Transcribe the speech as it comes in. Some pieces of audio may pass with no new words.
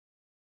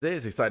Today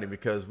is exciting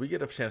because we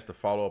get a chance to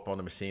follow up on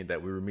the machine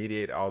that we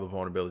remediate all the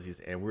vulnerabilities,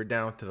 and we're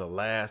down to the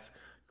last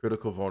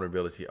critical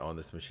vulnerability on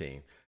this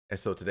machine. And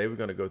so today we're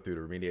going to go through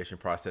the remediation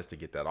process to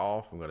get that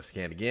off. I'm going to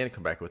scan again,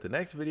 come back with the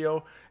next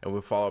video, and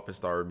we'll follow up and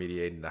start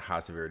remediating the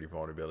high severity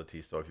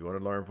vulnerabilities. So if you want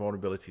to learn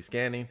vulnerability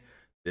scanning,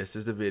 this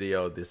is the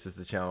video, this is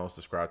the channel.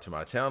 Subscribe to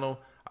my channel.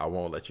 I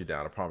won't let you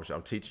down. I promise you.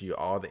 I'm teaching you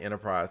all the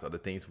enterprise of the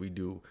things we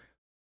do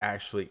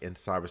actually in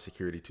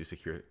cybersecurity to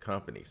secure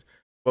companies.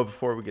 But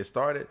before we get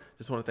started,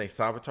 just want to thank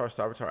Cybertar.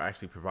 Cybertar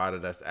actually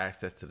provided us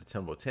access to the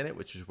Tenable tenant,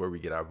 which is where we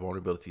get our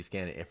vulnerability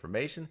scanning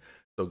information.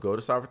 So go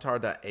to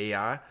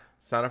cybertar.ai,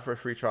 sign up for a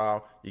free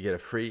trial. You get a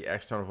free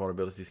external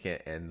vulnerability scan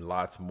and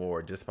lots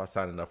more just by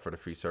signing up for the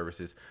free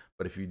services.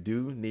 But if you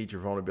do need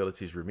your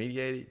vulnerabilities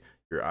remediated,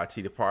 your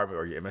IT department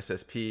or your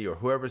MSSP or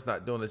whoever's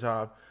not doing the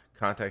job,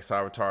 contact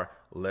Cybertar.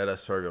 Let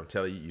us serve you. I'm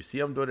telling you, you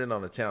see I'm doing it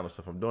on the channel.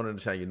 So if I'm doing it on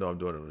the channel, you know I'm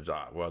doing it on the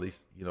job. Well, at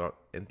least, you know,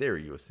 in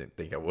theory, you would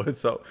think I would.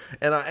 So,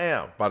 and I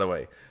am, by the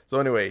way. So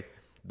anyway,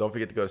 don't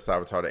forget to go to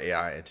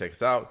cybertar.ai and check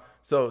us out.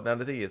 So now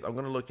the thing is, I'm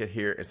going to look at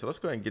here. And so let's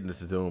go ahead and get into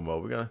Zoom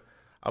mode.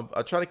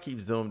 I'll try to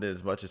keep zoomed in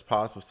as much as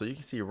possible. So you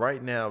can see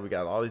right now, we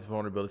got all these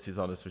vulnerabilities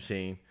on this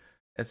machine.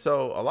 And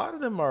so a lot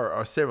of them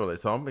are similar.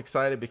 So I'm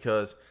excited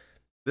because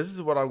this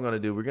is what I'm going to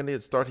do. We're going to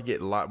start to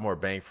get a lot more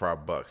bang for our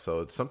buck.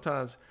 So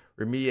sometimes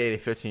remediating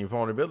 15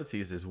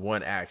 vulnerabilities is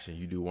one action.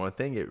 You do one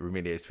thing, it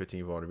remediates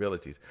 15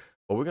 vulnerabilities.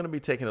 But we're going to be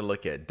taking a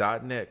look at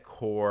 .NET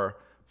Core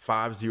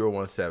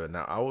 5017.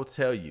 Now, I will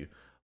tell you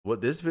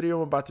what this video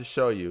I'm about to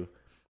show you,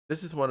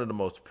 this is one of the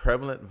most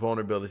prevalent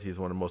vulnerabilities,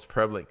 one of the most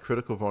prevalent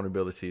critical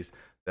vulnerabilities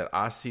that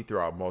I see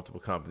throughout multiple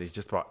companies.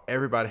 Just about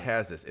everybody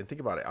has this. And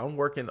think about it. I'm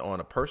working on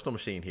a personal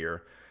machine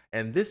here,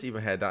 and this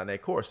even had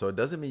 .NET Core. So it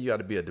doesn't mean you got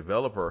to be a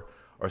developer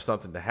or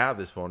something to have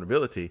this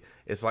vulnerability.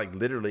 It's like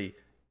literally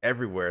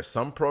everywhere.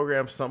 Some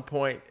program, some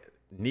point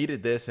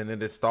needed this and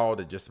it installed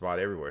it just about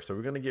everywhere. So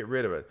we're going to get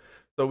rid of it.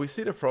 So we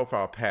see the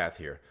profile path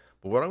here.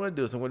 But what I'm going to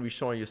do is I'm going to be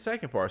showing you a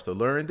second part. So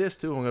learn this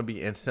too. I'm going to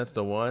be in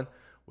SentinelOne,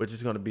 which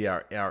is going to be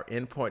our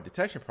endpoint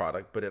detection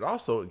product, but it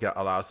also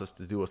allows us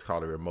to do what's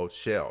called a remote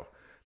shell.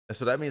 And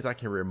so that means I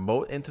can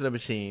remote into the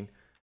machine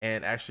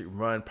and actually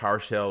run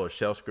PowerShell or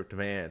shell script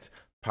commands.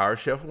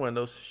 PowerShell for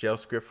Windows, shell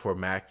script for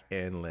Mac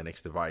and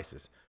Linux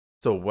devices.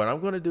 So what I'm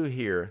going to do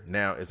here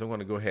now is I'm going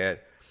to go ahead,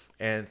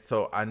 and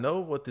so I know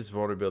what this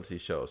vulnerability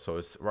shows. So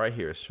it's right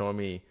here. It's showing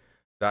me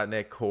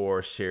 .NET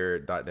Core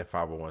shared .NET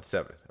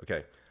 5017.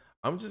 Okay,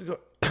 I'm just going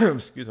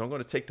excuse me, I'm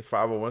going to take the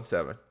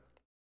 5017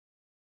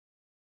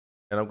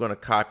 and I'm going to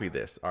copy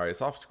this. All right,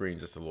 it's off screen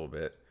just a little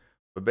bit,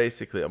 but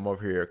basically I'm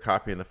over here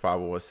copying the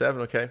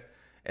 5017. Okay,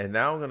 and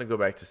now I'm going to go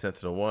back to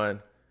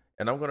SentinelOne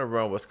and I'm going to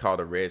run what's called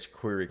a reg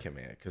query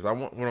command, because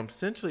what I'm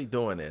essentially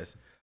doing is,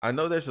 I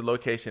know there's a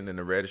location in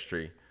the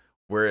registry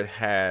where it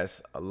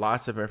has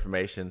lots of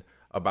information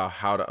about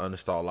how to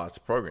uninstall lots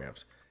of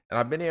programs. And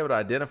I've been able to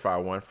identify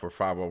one for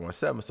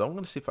 5017. So I'm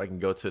going to see if I can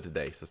go to it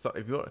today. So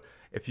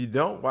if you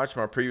don't watch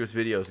my previous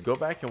videos, go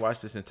back and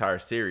watch this entire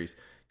series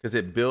because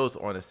it builds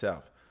on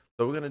itself.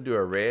 So we're going to do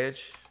a reg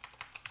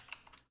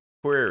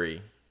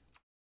query.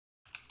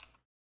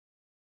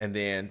 And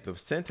then the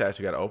syntax,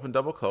 we got to open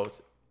double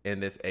quotes in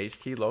this H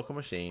key local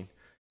machine.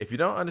 If you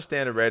don't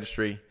understand the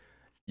registry,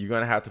 you're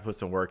going to have to put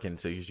some work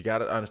into it because you got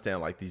to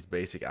understand like these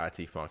basic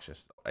IT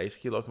functions. H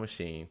key local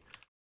machine,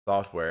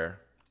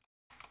 software,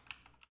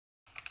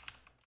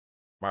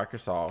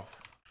 Microsoft,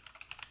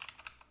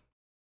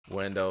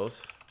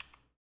 Windows,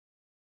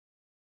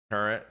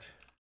 current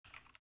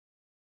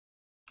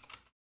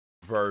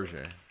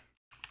version,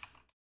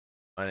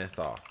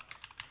 uninstall.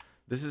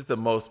 This is the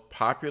most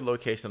popular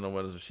location on the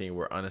Windows machine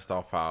where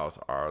uninstalled files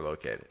are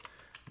located.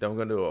 Then I'm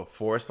going to do a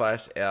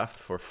 /F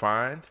for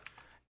find.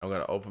 I'm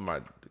going to open my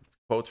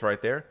quotes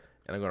right there,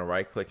 and I'm going to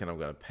right click and I'm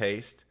going to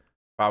paste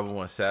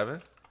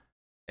 5017,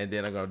 and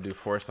then I'm going to do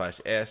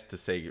 /S to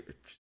say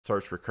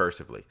search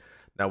recursively.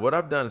 Now what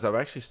I've done is I've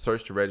actually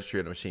searched the registry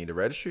of the machine. The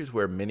registry is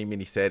where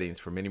many settings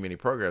for many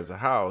programs are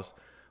housed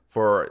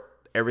for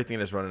everything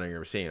that's running on your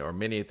machine, or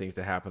many things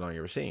that happen on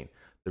your machine.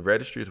 The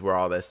registry is where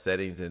all that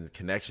settings and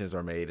connections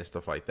are made and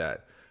stuff like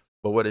that.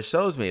 But what it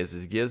shows me is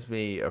it gives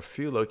me a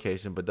few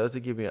locations, but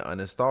doesn't give me an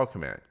uninstall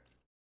command.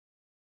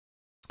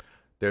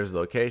 There's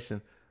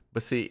location.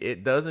 But see,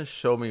 it doesn't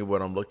show me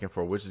what I'm looking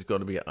for, which is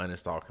going to be an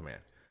uninstall command.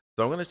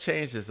 So I'm going to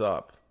change this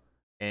up.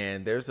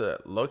 And there's a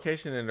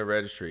location in the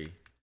registry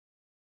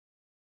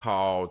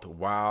called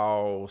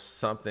wow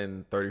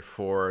something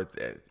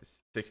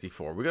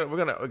 3464.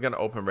 We're gonna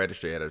open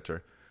registry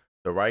editor.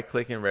 So right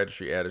click in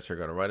registry editor,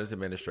 going to run as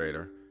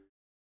administrator.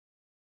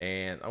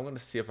 And I'm going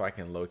to see if I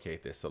can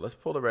locate this. So let's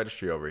pull the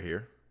registry over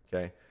here.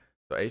 Okay.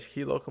 So H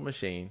key local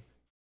machine,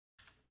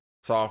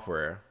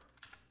 software,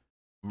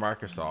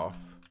 Microsoft.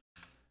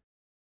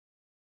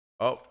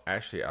 Oh,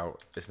 actually,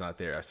 it's not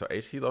there. So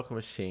H key local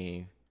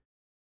machine.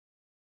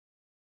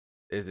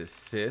 Is it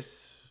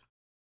sys?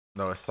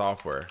 No, it's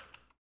software.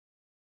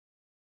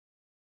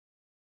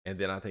 And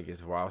then I think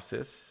it's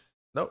WowSys.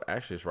 Nope,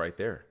 actually, it's right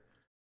there.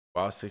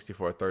 Wow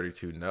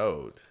 6432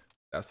 node.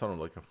 That's what I'm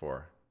looking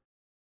for.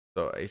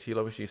 So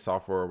SEoL machine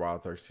software,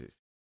 Wild 36,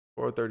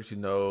 432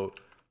 node,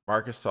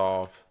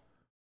 Microsoft,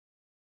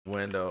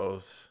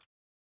 Windows,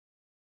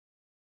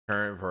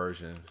 current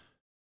version,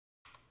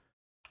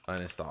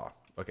 uninstall.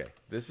 Okay,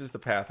 this is the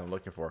path I'm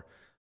looking for.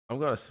 I'm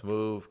going to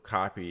smooth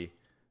copy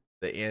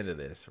the end of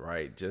this,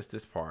 right? Just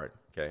this part,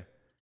 okay?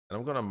 And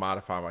I'm going to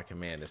modify my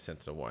command to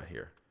SentinelOne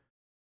here.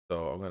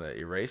 So I'm going to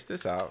erase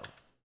this out.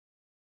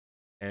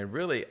 And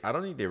really, I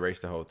don't need to erase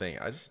the whole thing.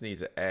 I just need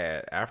to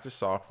add after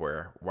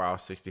software while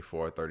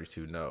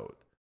 6432 node.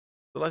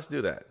 So let's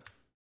do that.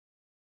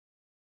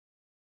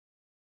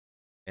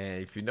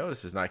 And if you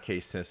notice, it's not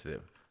case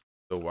sensitive.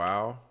 So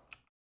while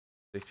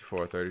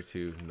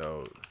 6432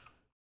 node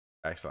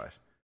 /.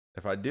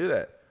 If I do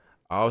that,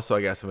 also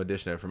I got some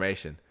additional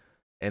information.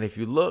 And if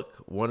you look,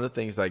 one of the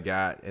things I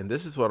got, and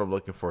this is what I'm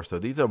looking for. So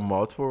these are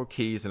multiple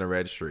keys in a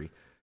registry.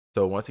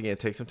 So once again,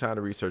 take some time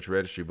to research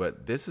registry,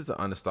 but this is an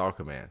uninstall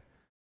command.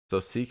 So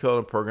SEoL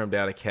and program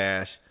data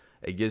cache,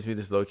 it gives me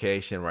this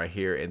location right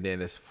here, and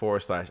then it's /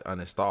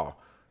 uninstall.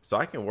 So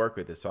I can work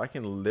with this. So I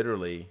can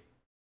literally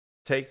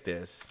take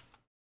this.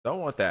 Don't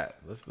want that.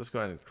 Let's go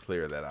ahead and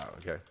clear that out,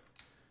 okay?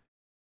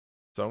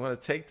 So I'm going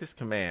to take this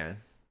command,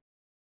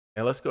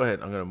 and let's go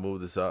ahead. I'm going to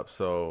move this up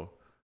so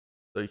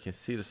you can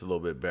see this a little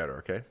bit better,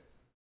 okay?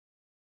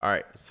 All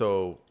right,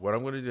 so what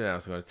I'm going to do now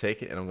is I'm going to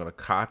take it and I'm going to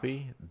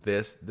copy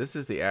this. This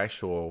is the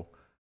actual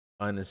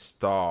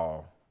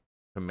uninstall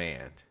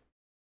command.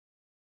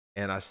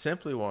 And I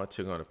simply I'm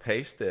going to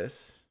paste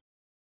this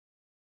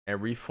and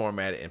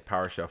reformat it in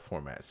PowerShell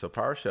format. So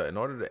PowerShell, in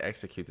order to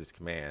execute this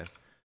command,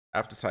 I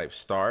have to type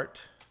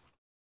start,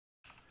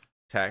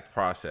 tac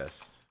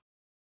process,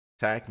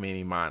 tac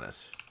meaning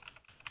minus.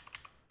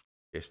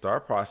 Okay,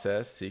 start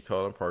process,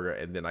 SEoL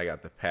program, and then I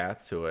got the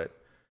path to it.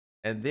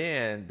 And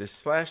then the /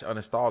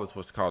 uninstall is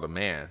what's called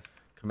a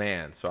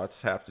command. So I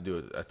just have to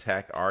do a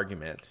tac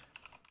argument.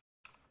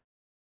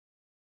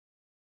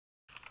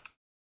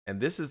 And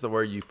this is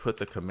where you put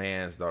the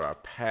commands that are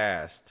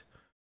passed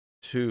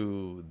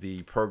to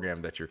the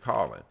program that you're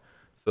calling.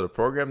 So the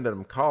program that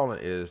I'm calling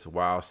is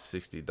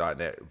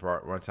WIL60.NET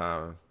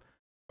runtime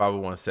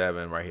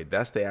 5017 right here.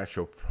 That's the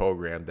actual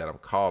program that I'm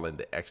calling,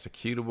 the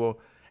executable.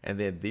 And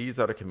then these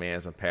are the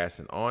commands I'm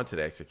passing on to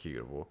the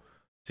executable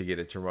to get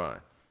it to run.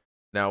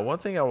 Now, one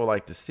thing I would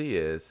like to see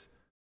is,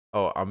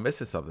 oh, I'm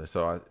missing something.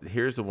 So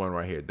here's the one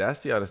right here. That's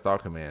the uninstall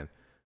command,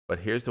 but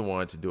here's the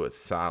one to do it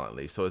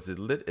silently. So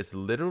it's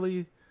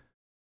literally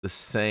the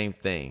same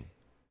thing,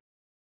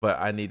 but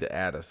I need to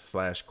add a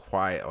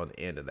 /quiet on the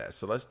end of that.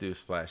 So let's do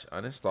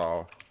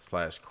 /uninstall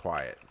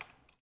 /quiet.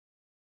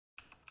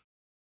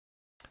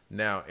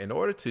 Now, in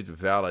order to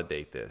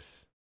validate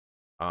this,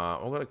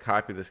 I'm going to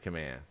copy this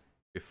command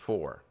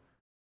before,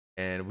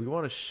 and we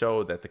want to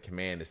show that the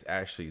command is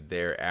actually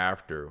there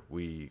after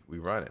we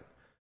run it.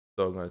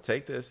 So I'm going to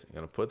take this, I'm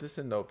going to put this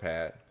in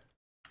Notepad,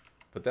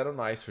 put that on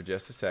ice for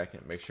just a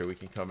second, make sure we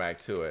can come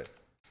back to it.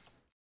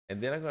 And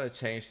then I'm going to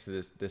change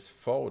to this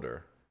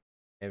folder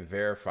and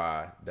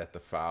verify that the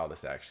file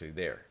is actually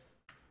there.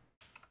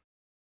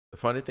 The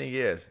funny thing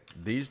is,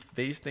 these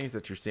things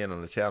that you're seeing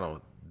on the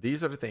channel,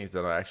 these are the things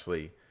that I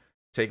actually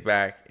take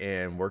back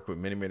and work with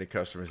many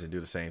customers and do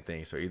the same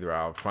thing. So either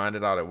I'll find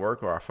it out at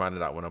work or I'll find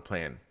it out when I'm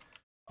playing,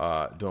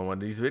 doing one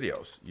of these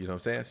videos. You know what I'm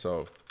saying?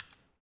 So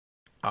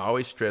I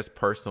always stress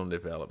personal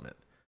development.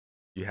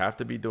 You have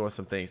to be doing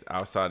some things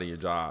outside of your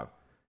job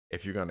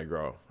if you're going to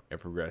grow and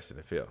progress in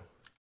the field.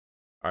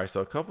 All right,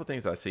 so a couple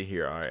things I see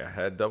here. All right, I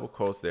had double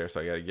quotes there,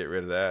 so I got to get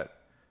rid of that.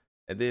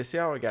 And then see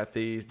how I got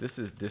these? This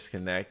is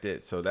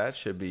disconnected, so that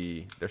should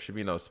be, there should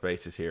be no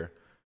spaces here.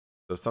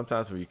 So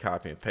sometimes when you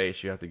copy and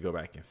paste, you have to go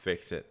back and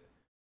fix it.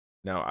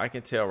 Now I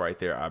can tell right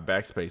there, I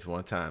backspace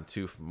one time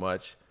too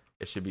much.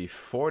 It should be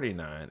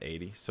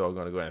 4980, so I'm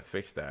going to go ahead and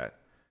fix that.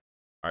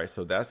 All right,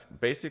 so that's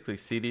basically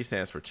CD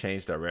stands for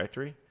change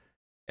directory,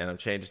 and I'm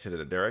changing to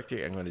the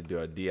directory. I'm going to do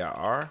a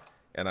dir,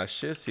 and I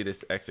should see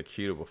this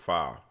executable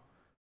file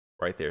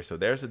right there. So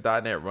there's the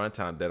 .NET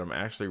runtime that I'm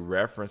actually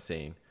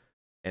referencing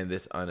in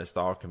this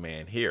uninstall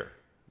command here.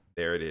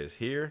 There it is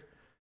here.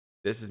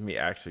 This is me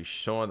actually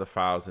showing the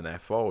files in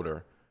that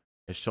folder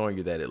and showing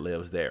you that it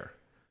lives there.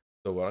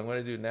 So what I'm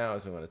going to do now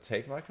is I'm going to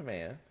take my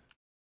command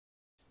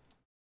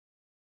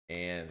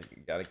and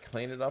got to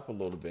clean it up a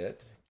little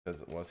bit,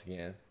 because once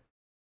again,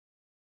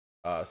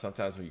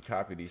 sometimes when you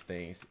copy these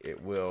things,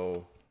 it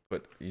will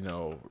put, you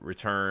know,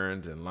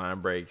 returns and line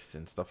breaks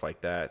and stuff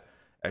like that,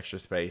 extra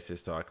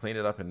spaces. So I clean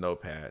it up in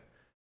Notepad,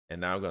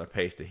 and now I'm going to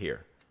paste it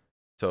here.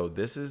 So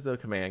this is the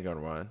command going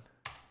to run,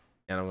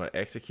 and I'm going to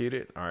execute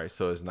it. All right,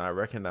 so it's not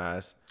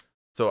recognized.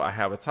 So I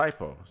have a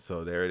typo.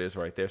 So there it is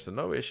right there. So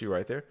no issue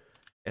right there.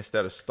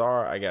 Instead of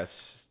start,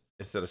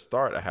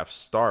 I have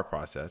star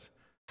process.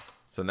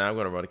 So now I'm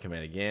going to run the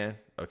command again.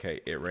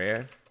 Okay, it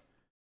ran.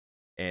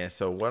 And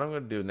so what I'm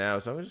going to do now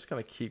is I'm just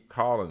going to keep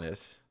calling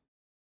this,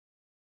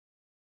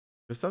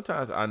 because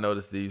sometimes I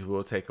notice these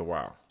will take a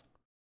while.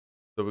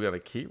 So we're going to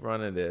keep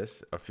running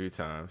this a few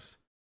times,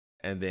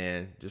 and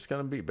then just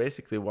going to be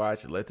basically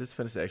watch, let this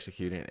finish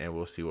executing, and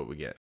we'll see what we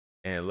get.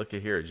 And look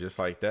at here, just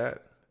like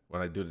that,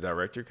 when I do the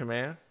directory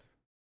command,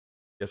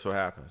 guess what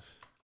happens?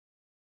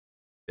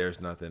 There's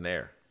nothing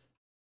there.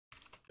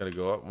 Gonna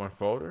go up one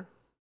folder.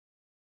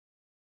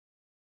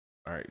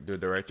 All right, do a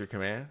directory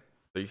command.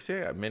 So you see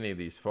I got many of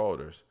these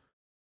folders,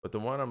 but the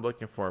one I'm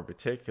looking for in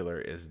particular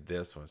is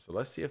this one. So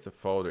let's see if the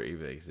folder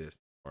even exists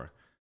anymore.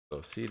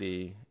 So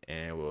CD,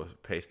 and we'll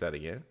paste that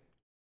again.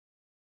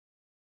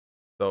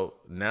 So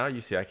now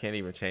you see I can't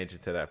even change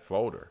it to that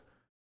folder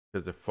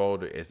because the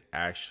folder is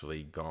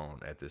actually gone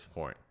at this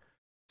point.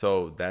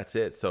 So that's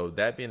it. So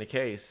that being the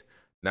case,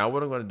 now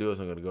what I'm going to do is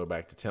I'm going to go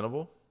back to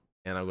Tenable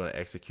and I'm going to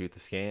execute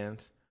the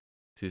scans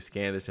to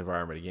scan this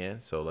environment again.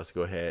 So let's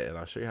go ahead and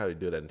I'll show you how to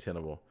do that in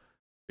Tenable,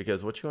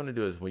 because what you want to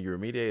do is when you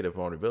remediate a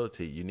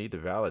vulnerability, you need to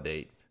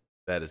validate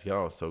that it's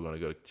gone. So I'm going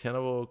to go to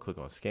Tenable, click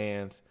on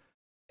scans,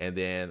 and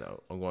then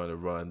I'm going to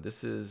run,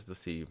 this is,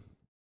 let's see,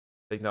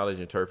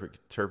 technology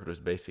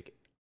interpreters basic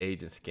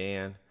agent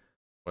scan. I'm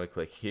going to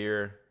click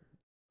here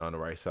on the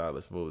right side.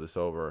 Let's move this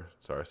over.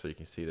 Sorry, so you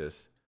can see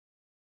this.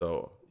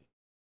 So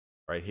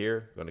right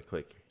here, I'm going to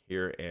click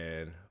here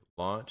and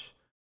launch.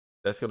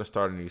 That's going to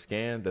start a new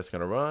scan that's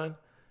going to run.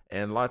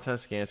 And a lot of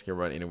times scans can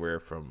run anywhere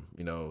from,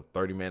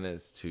 30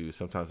 minutes to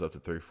sometimes up to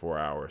 3-4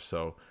 hours.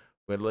 So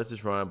we're going to let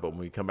this run, but when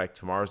we come back to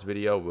tomorrow's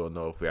video, we'll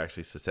know if we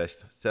actually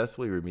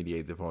successfully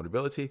remediate the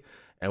vulnerability,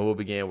 and we'll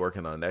begin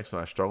working on the next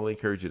one. I strongly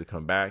encourage you to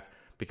come back,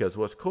 because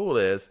what's cool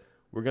is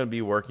we're going to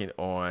be working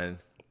on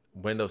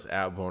Windows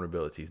app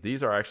vulnerabilities.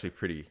 These are actually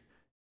pretty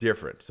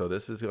different. So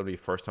this is going to be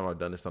the first time I've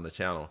done this on the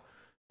channel.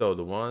 So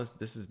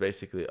this is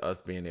basically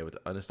us being able to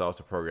uninstall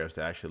some programs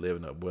that actually live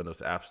in a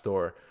Windows App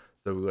Store.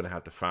 So we're going to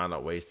have to find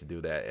out ways to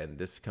do that. And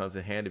this comes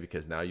in handy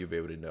because now you'll be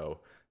able to know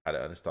how to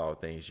uninstall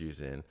things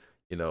using,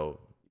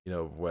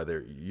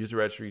 whether user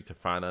registry to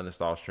find the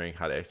uninstall string,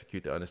 how to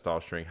execute the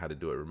uninstall string, how to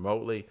do it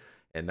remotely,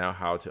 and now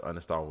how to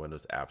uninstall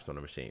Windows apps on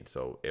the machine.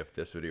 So if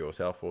this video was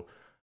helpful,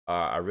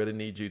 I really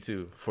need you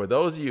to, for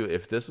those of you,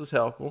 if this was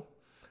helpful,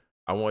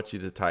 I want you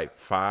to type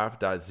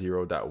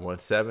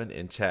 5.0.17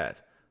 in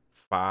chat.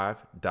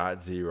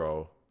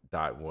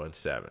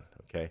 5.0.17.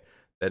 Okay,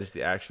 that is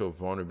the actual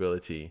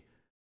vulnerability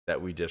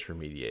that we just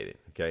remediated.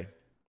 Okay,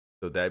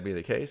 so that being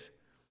the case,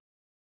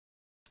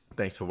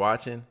 thanks for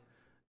watching.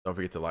 Don't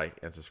forget to like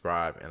and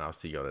subscribe, and I'll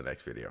see you on the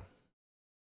next video.